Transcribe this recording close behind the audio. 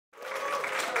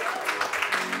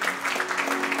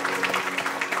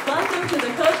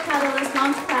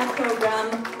Launchpad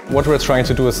program. What we're trying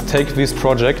to do is take these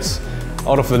projects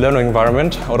out of the learning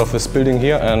environment, out of this building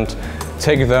here, and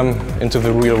take them into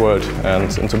the real world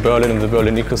and into Berlin, in the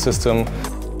Berlin ecosystem.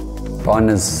 One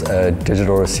is a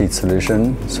digital receipt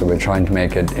solution, so we're trying to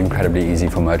make it incredibly easy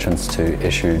for merchants to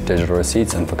issue digital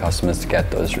receipts and for customers to get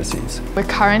those receipts. We're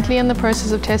currently in the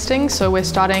process of testing, so we're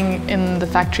starting in the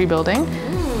factory building,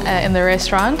 in the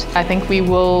restaurant. I think we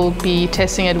will be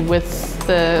testing it with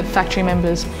the factory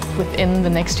members within the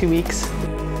next 2 weeks.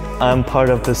 I'm part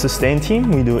of the Sustain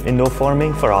team. We do indoor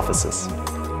farming for offices.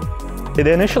 It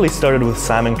initially started with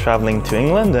Simon traveling to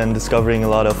England and discovering a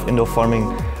lot of indoor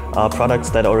farming products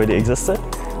that already existed,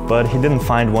 but he didn't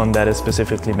find one that is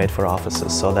specifically made for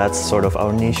offices, so that's sort of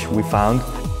our niche we found.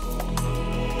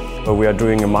 We are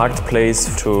doing a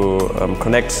marketplace to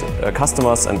connect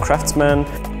customers and craftsmen.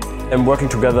 I'm working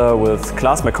together with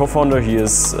Klaas, my co-founder. He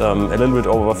is a little bit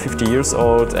over 50 years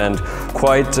old and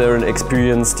quite an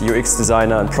experienced UX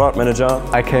designer and product manager.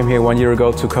 I came here 1 year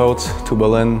ago to code to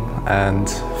Berlin and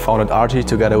founded Arti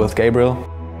together with Gabriel.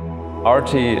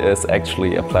 Arti is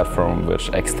actually a platform which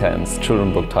extends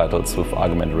children's book titles with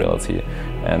augmented reality,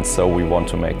 and so we want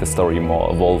to make the story more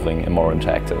evolving and more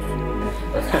interactive.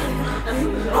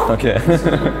 Okay.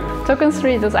 Token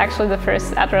Street is actually the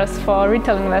first address for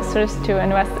retail investors to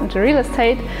invest into real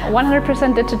estate.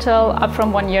 100% digital, up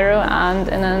from €1, and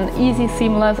in an easy,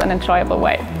 seamless and enjoyable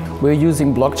way. We're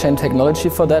using blockchain technology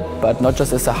for that, but not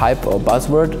just as a hype or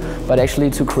buzzword, but actually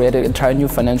to create an entire new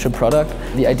financial product.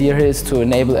 The idea here is to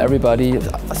enable everybody,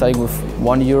 starting with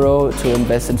 €1, to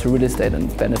invest into real estate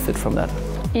and benefit from that.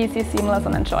 Easy, seamless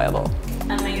and enjoyable.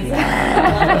 Amazing.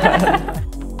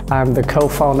 I'm the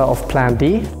co-founder of Plan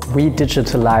D. We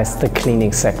digitalized the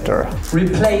cleaning sector.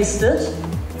 Replaced it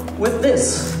with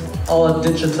this, our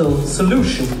digital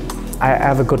solution. I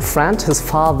have a good friend, his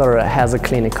father has a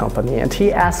cleaning company, and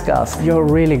he asked us, "You're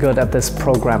really good at this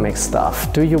programming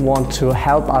stuff. Do you want to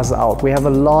help us out? We have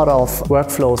a lot of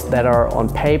workflows that are on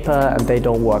paper and they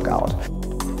don't work out."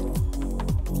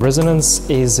 Resonance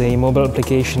is a mobile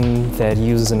application that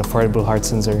uses an affordable heart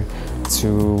sensor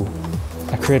to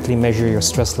accurately measure your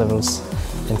stress levels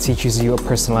and teaches you a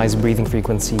personalized breathing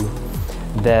frequency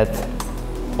that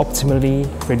optimally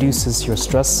reduces your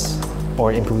stress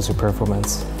or improves your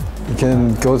performance. You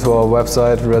can go to our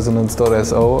website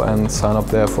resonance.so and sign up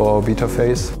there for our beta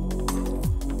phase.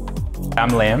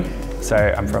 I'm Liam, so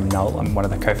I'm from Null. I'm one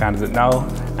of the co-founders at Null,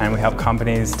 and we help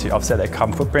companies to offset their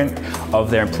carbon footprint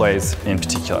of their employees in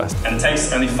particular. And it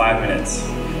takes only 5 minutes.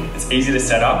 It's easy to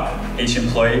set up. Each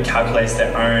employee calculates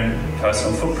their own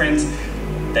personal footprint.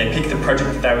 They pick the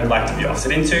project that they would like to be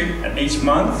offset into, and each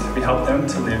month we help them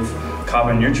to live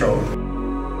carbon neutral.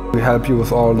 We help you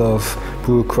with all those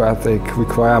bureaucratic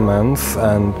requirements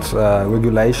and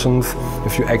regulations.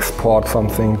 If you export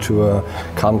something to a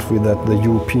country that the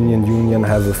European Union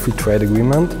has a free trade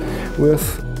agreement with,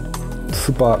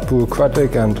 super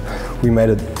bureaucratic, and we made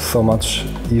it so much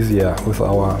easier with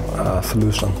our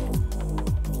solution.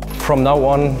 From now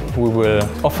on, we will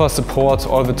offer support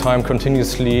all the time,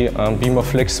 continuously, be more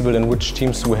flexible in which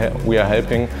teams we are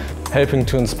helping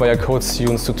to inspire code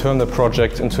students to turn the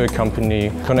project into a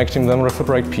company, connecting them with the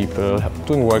right people,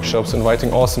 doing workshops,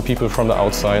 inviting awesome people from the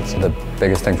outside. The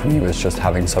biggest thing for me was just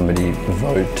having somebody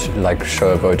show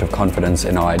a vote of confidence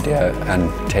in our idea and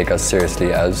take us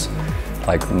seriously as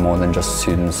more than just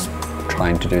students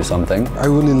trying to do something. I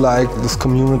really like this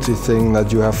community thing,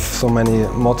 that you have so many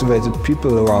motivated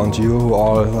people around you who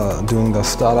are doing their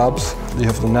startups. You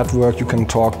have the network, you can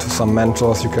talk to some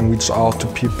mentors, you can reach out to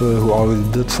people who already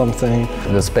did something.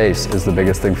 The space is the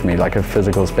biggest thing for me, like a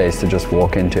physical space to just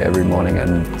walk into every morning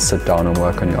and sit down and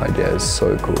work on your idea is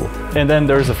so cool. And then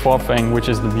there's a fourth thing, which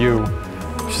is the view.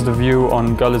 Which is the view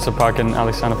on Görlitzer Park and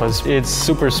Alexanderplatz. It's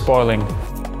super spoiling.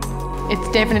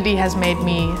 It definitely has made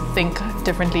me think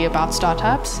differently about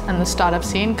startups and the startup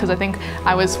scene, because I think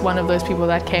I was one of those people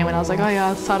that came and I was like, oh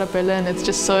yeah, Startup Berlin, it's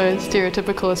just so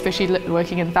stereotypical, especially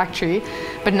working in factory.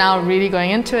 But now really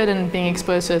going into it and being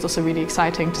exposed to it is also really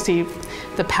exciting to see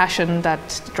the passion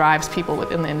that drives people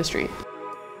within the industry.